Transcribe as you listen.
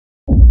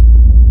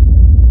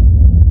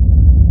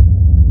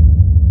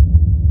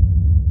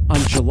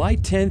July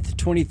 10th,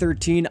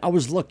 2013, I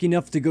was lucky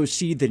enough to go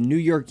see the New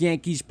York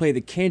Yankees play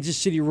the Kansas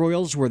City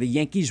Royals, where the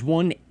Yankees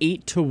won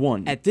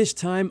 8-1. At this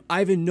time,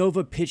 Ivan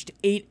Nova pitched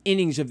 8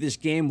 innings of this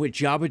game, with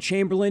Jabba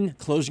Chamberlain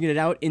closing it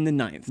out in the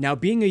 9th. Now,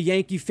 being a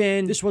Yankee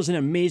fan, this was an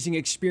amazing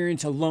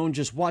experience alone,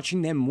 just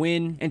watching them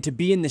win and to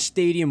be in the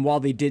stadium while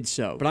they did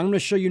so. But I'm going to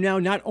show you now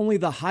not only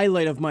the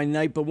highlight of my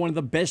night, but one of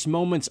the best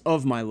moments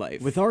of my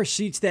life. With our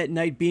seats that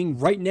night being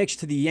right next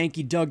to the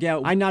Yankee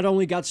dugout, I not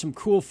only got some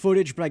cool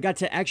footage, but I got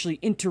to actually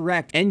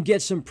interact and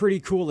get some pretty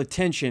cool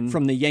attention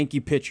from the Yankee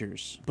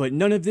pitchers. But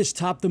none of this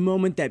topped the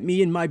moment that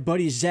me and my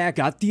buddy Zach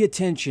got the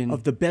attention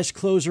of the best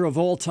closer of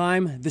all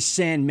time, the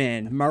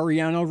Sandman,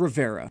 Mariano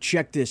Rivera.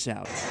 Check this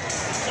out.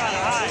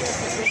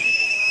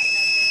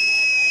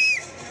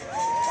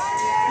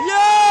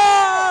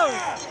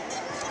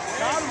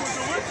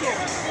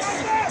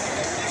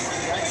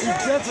 He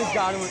definitely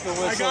got him with the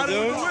whistle,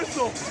 dude. With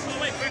the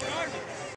whistle.